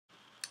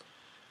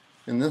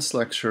In this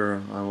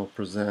lecture, I will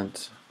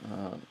present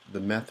the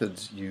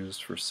methods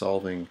used for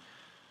solving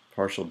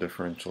partial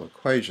differential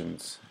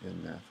equations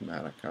in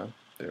Mathematica.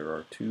 There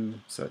are two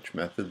such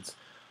methods,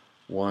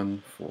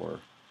 one for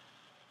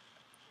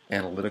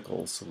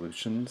analytical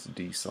solutions,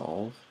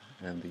 DSolve,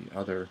 and the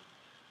other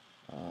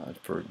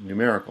for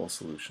numerical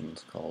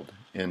solutions called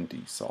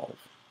NDSolve.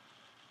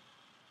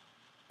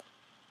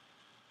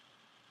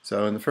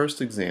 So in the first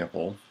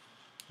example,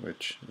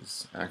 which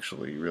is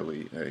actually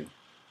really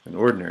an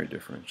ordinary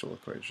differential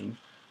equation,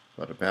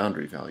 but a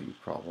boundary value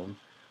problem,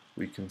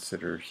 we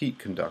consider heat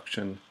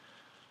conduction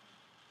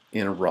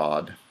in a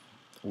rod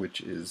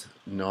which is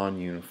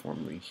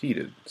non-uniformly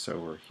heated. So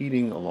we're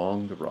heating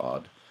along the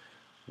rod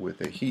with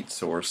a heat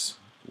source,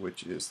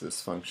 which is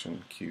this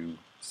function Q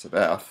sub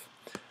f,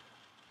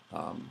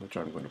 which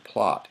I'm going to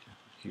plot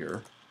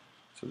here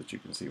so that you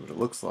can see what it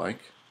looks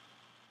like.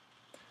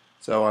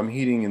 So I'm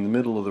heating in the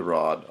middle of the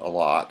rod a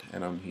lot,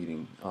 and I'm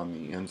heating on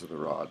the ends of the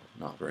rod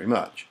not very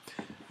much.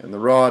 And the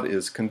rod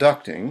is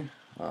conducting.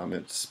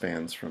 It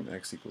spans from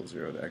x equals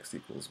 0 to x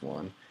equals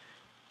 1.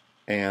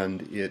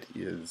 And it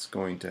is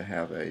going to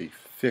have a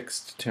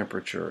fixed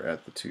temperature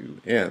at the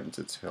two ends.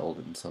 It's held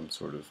in some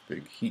sort of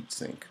big heat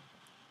sink.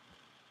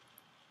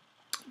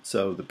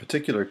 So the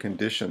particular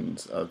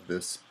conditions of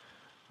this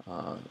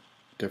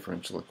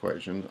differential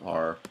equation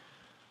are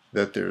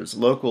that there's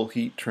local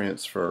heat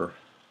transfer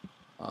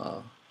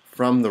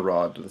from the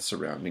rod to the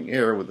surrounding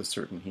air with a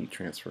certain heat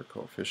transfer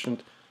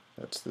coefficient.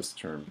 That's this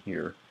term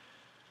here.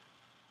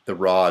 The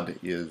rod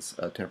is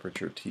a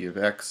temperature T of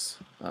x,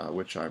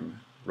 which I'm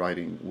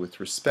writing with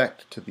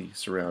respect to the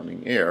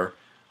surrounding air,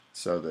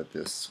 so that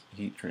this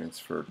heat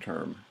transfer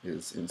term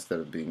is, instead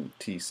of being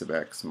T sub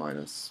x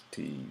minus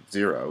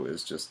T0,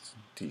 is just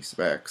T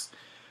sub x.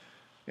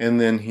 And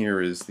then here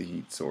is the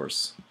heat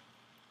source.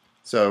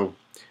 So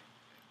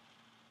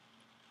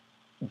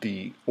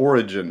the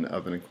origin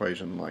of an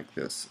equation like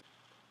this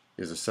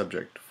is a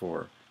subject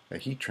for a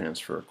heat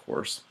transfer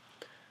course,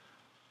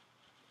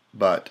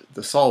 but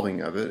the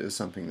solving of it is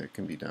something that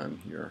can be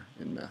done here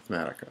in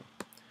Mathematica.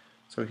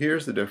 So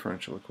here's the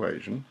differential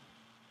equation.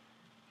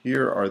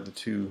 Here are the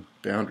two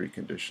boundary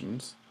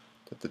conditions,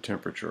 that the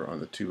temperature on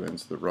the two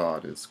ends of the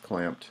rod is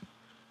clamped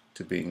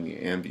to being the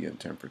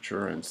ambient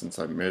temperature, and since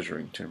I'm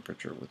measuring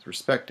temperature with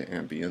respect to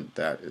ambient,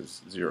 that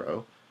is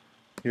 0.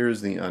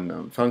 Here's the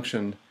unknown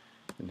function,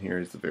 and here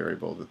is the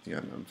variable that the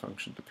unknown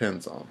function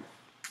depends on.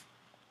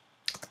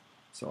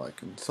 So I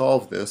can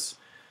solve this,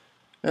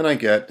 and I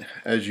get,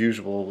 as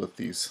usual with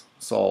these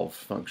solve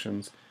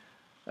functions,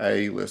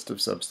 a list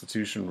of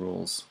substitution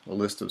rules, a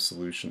list of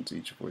solutions,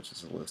 each of which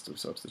is a list of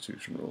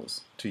substitution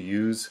rules. To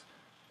use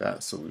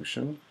that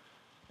solution,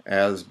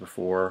 as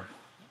before,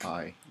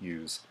 I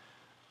use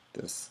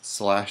this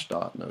slash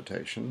dot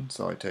notation.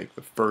 So I take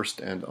the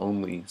first and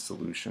only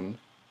solution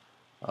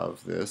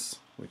of this,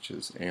 which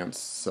is ans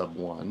sub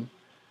 1,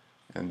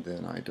 and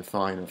then I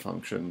define a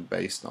function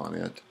based on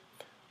it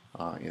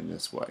in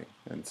this way.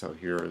 And so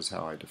here is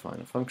how I define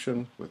a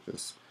function with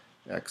this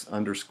x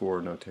underscore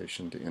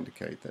notation to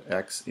indicate that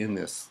x in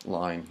this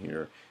line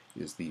here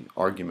is the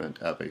argument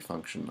of a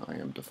function I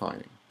am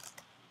defining.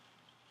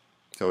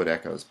 So it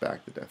echoes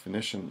back the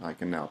definition. I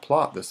can now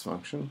plot this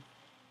function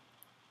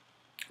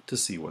to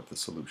see what the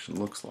solution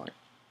looks like.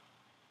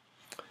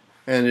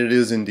 And it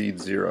is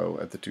indeed 0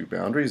 at the two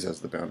boundaries,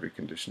 as the boundary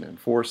condition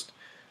enforced,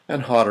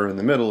 and hotter in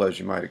the middle, as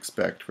you might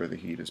expect, where the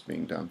heat is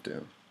being dumped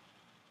in.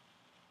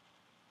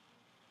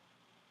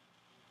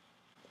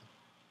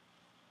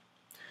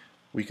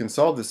 We can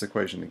solve this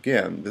equation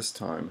again, this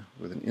time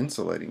with an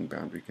insulating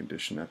boundary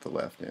condition at the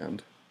left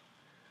end.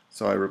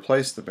 So I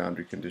replace the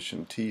boundary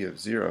condition T of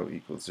 0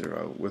 equals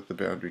 0 with the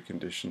boundary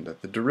condition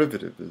that the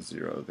derivative is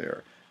 0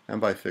 there.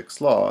 And by Fick's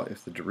law,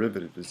 if the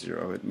derivative is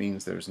 0, it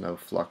means there's no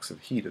flux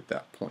of heat at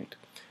that point.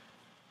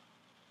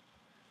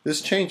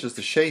 This changes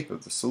the shape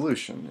of the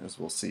solution, as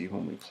we'll see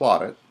when we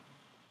plot it.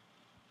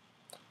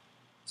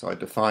 So I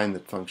define the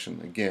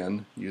function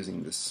again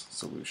using this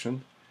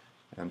solution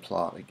and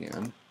plot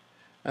again.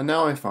 And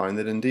now I find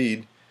that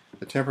indeed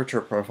the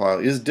temperature profile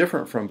is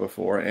different from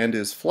before and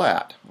is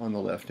flat on the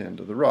left end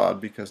of the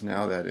rod, because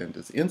now that end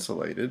is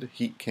insulated,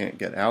 heat can't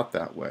get out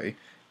that way,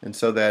 and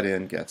so that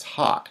end gets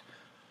hot.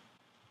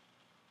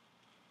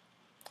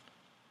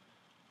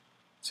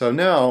 So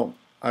now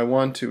I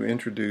want to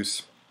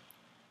introduce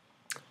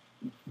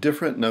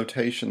different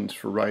notations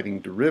for writing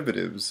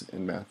derivatives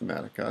in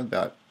Mathematica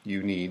that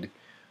you need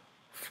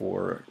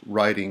for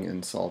writing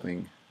and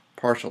solving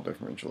partial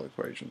differential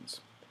equations.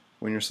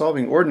 When you're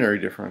solving ordinary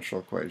differential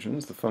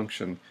equations, the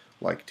function,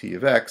 like t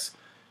of x,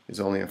 is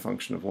only a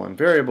function of one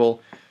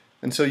variable,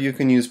 and so you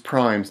can use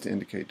primes to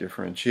indicate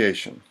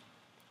differentiation.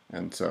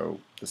 And so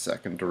the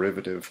second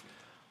derivative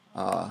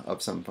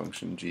of some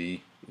function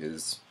g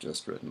is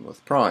just written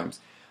with primes.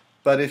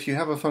 But if you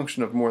have a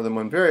function of more than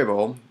one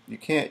variable, you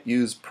can't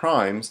use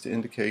primes to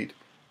indicate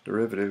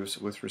derivatives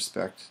with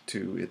respect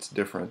to its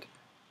different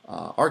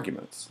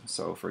arguments.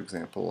 So for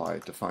example, I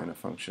define a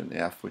function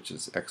f, which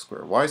is x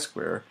squared y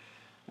squared,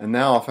 and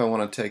now if I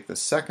want to take the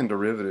second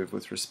derivative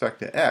with respect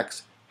to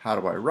x, how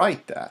do I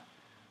write that?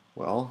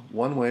 Well,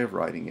 one way of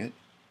writing it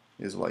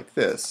is like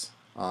this.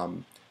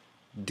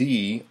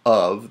 D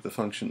of the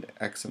function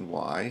x and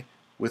y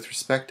with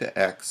respect to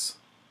x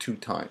 2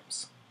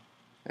 times.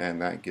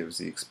 And that gives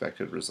the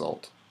expected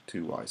result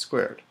 2y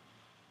squared.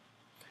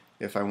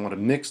 If I want a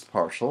mixed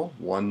partial,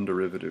 one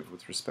derivative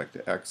with respect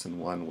to x and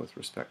one with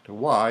respect to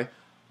y,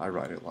 I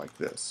write it like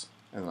this,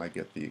 and I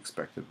get the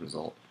expected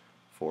result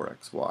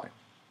 4xy.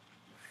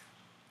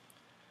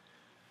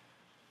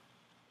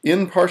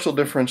 In partial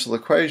differential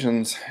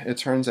equations, it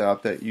turns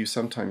out that you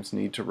sometimes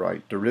need to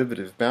write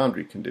derivative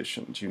boundary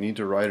conditions. You need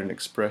to write an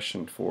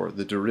expression for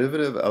the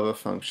derivative of a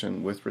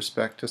function with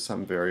respect to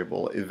some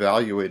variable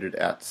evaluated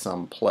at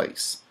some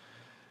place.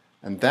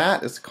 And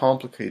that is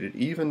complicated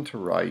even to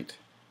write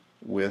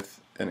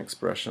with an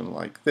expression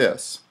like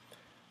this.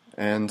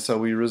 And so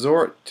we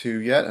resort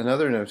to yet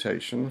another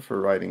notation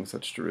for writing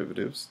such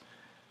derivatives.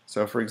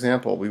 So for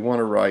example, we want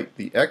to write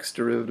the x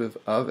derivative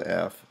of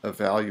f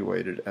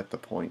evaluated at the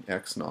point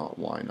x0,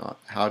 y0.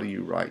 How do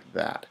you write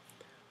that?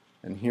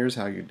 And here's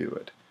how you do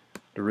it.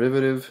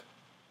 Derivative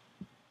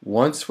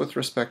once with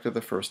respect to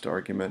the first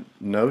argument,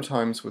 no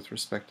times with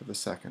respect to the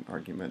second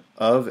argument,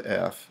 of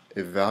f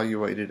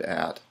evaluated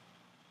at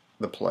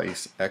the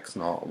place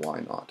x0,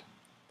 y0.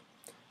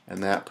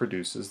 And that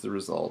produces the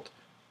result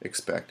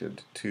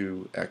expected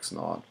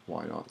 2x0,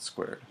 y0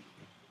 squared.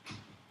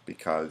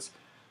 Because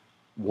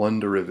one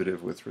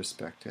derivative with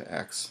respect to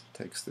x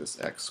takes this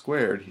x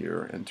squared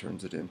here and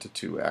turns it into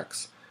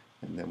 2x,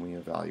 and then we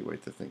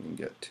evaluate the thing and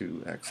get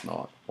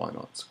 2x0,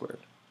 y0 squared.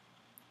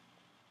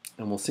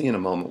 And we'll see in a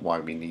moment why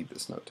we need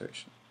this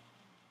notation.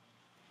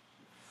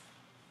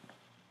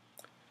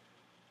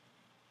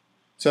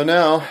 So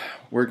now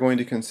we're going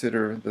to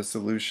consider the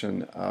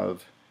solution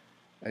of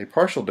a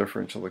partial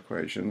differential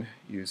equation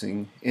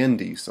using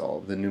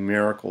NDSolve, the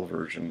numerical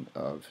version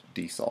of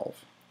DSolve.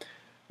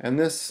 And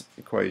this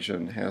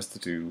equation has to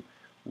do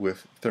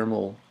with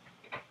thermal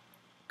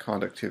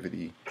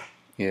conductivity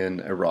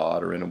in a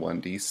rod or in a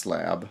 1D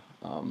slab,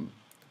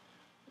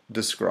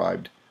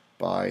 described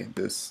by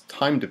this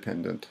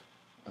time-dependent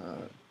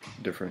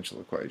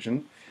differential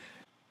equation.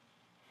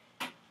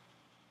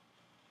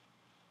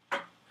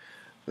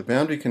 The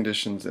boundary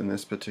conditions in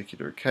this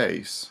particular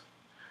case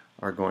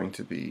are going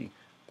to be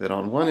that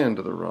on one end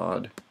of the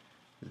rod,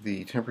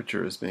 the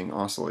temperature is being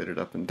oscillated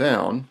up and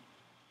down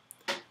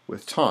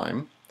with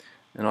time,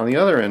 and on the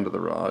other end of the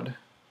rod,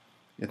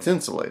 it's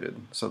insulated,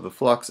 so the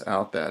flux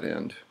out that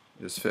end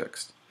is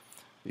fixed.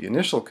 The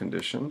initial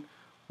condition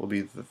will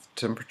be that the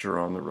temperature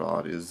on the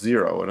rod is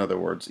 0, in other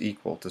words,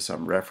 equal to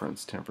some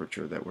reference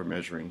temperature that we're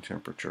measuring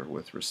temperature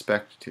with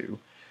respect to.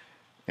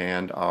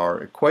 And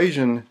our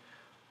equation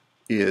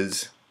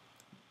is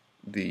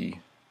the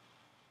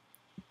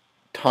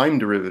time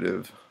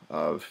derivative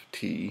of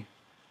t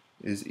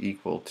is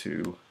equal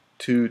to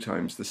 2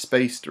 times the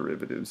space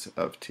derivatives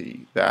of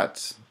t.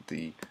 That's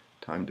the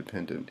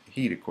time-dependent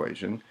heat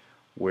equation,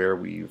 where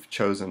we've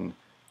chosen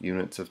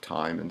units of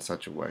time in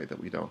such a way that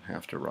we don't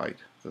have to write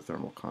the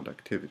thermal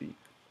conductivity.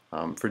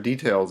 For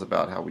details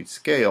about how we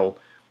scale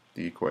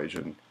the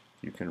equation,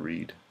 you can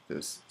read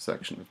this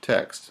section of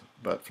text,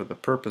 but for the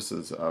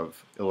purposes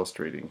of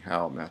illustrating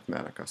how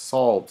Mathematica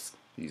solves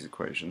these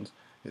equations,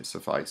 it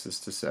suffices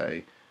to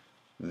say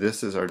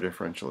this is our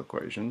differential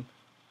equation.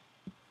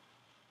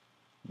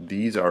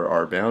 These are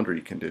our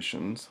boundary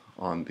conditions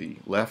on the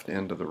left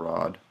end of the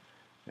rod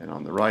and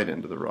on the right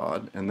end of the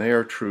rod, and they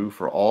are true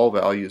for all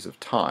values of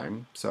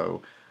time.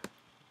 So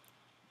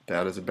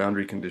that is a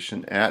boundary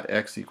condition at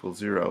x equals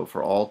 0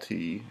 for all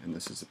t, and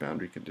this is a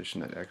boundary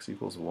condition at x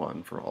equals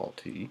 1 for all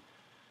t.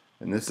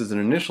 And this is an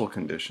initial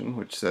condition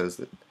which says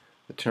that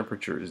the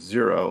temperature is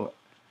 0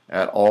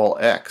 at all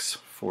x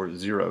for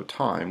 0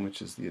 time,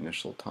 which is the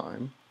initial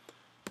time.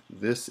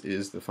 This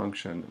is the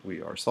function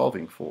we are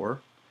solving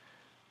for.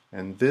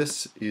 And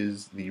this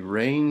is the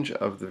range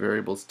of the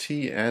variables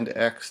t and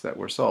x that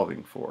we're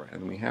solving for.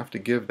 And we have to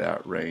give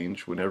that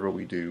range whenever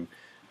we do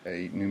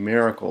a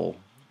numerical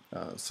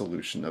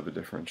solution of a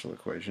differential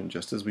equation.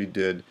 Just as we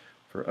did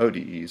for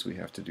ODEs, we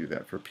have to do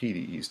that for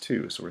PDEs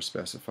too. So we're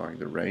specifying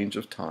the range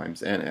of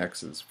times and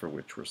x's for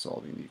which we're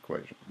solving the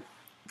equation.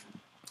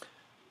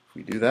 If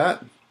we do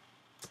that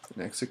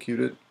and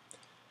execute it,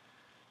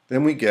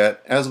 then we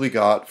get, as we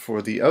got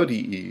for the ODE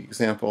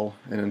example,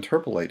 an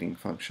interpolating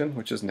function,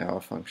 which is now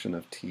a function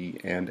of t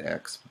and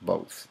x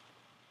both.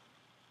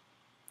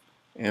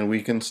 And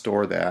we can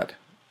store that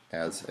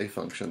as a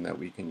function that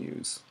we can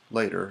use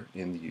later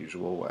in the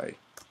usual way.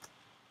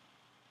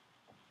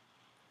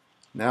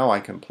 Now I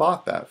can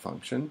plot that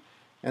function,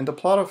 and to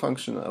plot a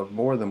function of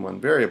more than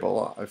one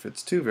variable, if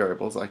it's 2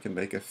 variables, I can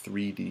make a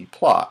 3D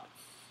plot.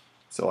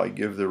 So I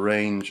give the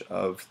range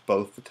of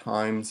both the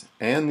times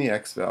and the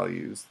x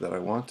values that I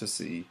want to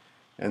see,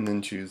 and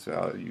then choose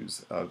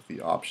values of the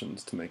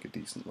options to make a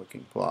decent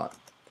looking plot.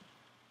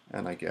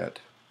 And I get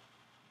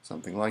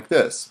something like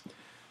this.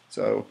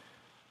 So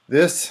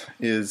this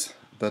is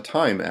the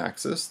time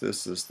axis.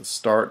 This is the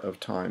start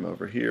of time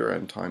over here,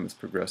 and time is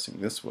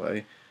progressing this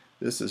way.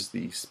 This is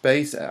the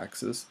space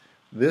axis,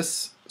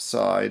 This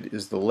side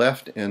is the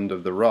left end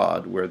of the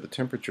rod where the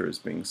temperature is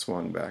being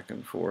swung back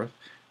and forth,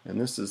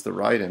 and this is the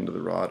right end of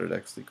the rod at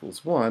x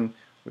equals 1,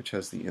 which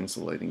has the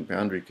insulating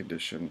boundary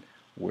condition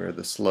where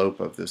the slope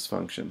of this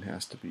function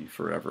has to be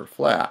forever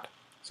flat.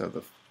 So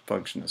the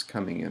function is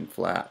coming in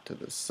flat to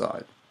this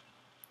side.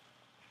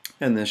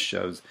 And this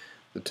shows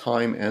the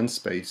time and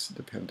space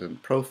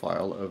dependent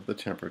profile of the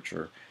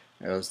temperature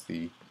as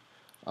the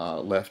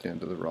left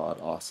end of the rod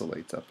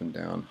oscillates up and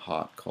down,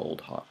 hot,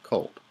 cold, hot,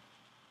 cold.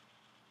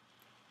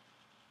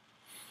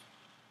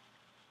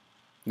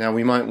 Now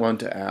we might want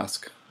to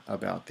ask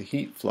about the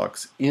heat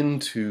flux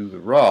into the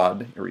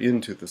rod, or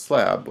into the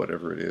slab,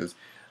 whatever it is,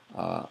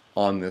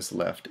 on this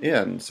left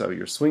end. So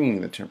you're swinging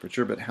the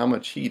temperature, but how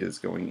much heat is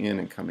going in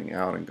and coming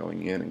out and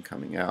going in and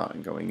coming out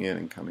and going in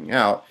and coming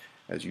out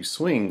as you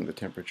swing the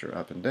temperature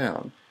up and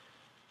down?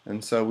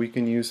 And so we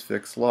can use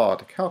Fick's law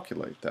to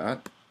calculate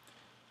that.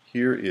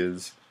 Here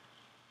is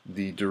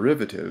the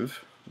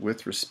derivative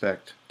with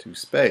respect to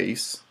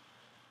space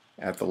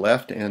at the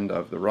left end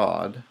of the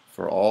rod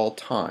for all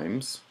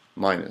times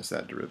minus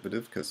that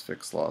derivative, because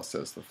Fick's law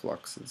says the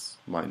flux is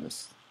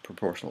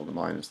proportional to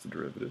minus the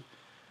derivative.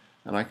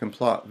 And I can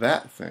plot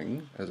that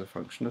thing as a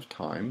function of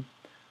time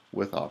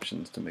with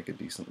options to make a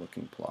decent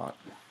looking plot.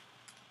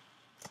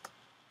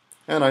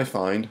 And I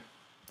find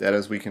that,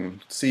 as we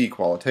can see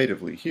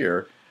qualitatively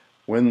here,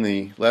 when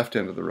the left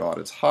end of the rod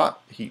is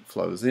hot, heat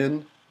flows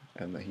in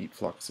and the heat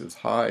flux is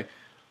high.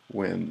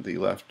 When the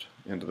left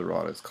end of the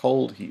rod is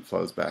cold, heat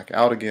flows back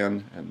out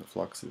again and the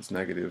flux is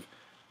negative,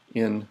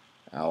 in,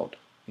 out,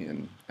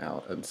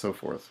 and so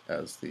forth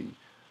as the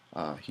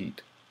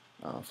heat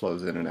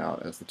flows in and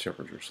out as the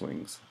temperature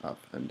swings up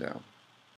and down.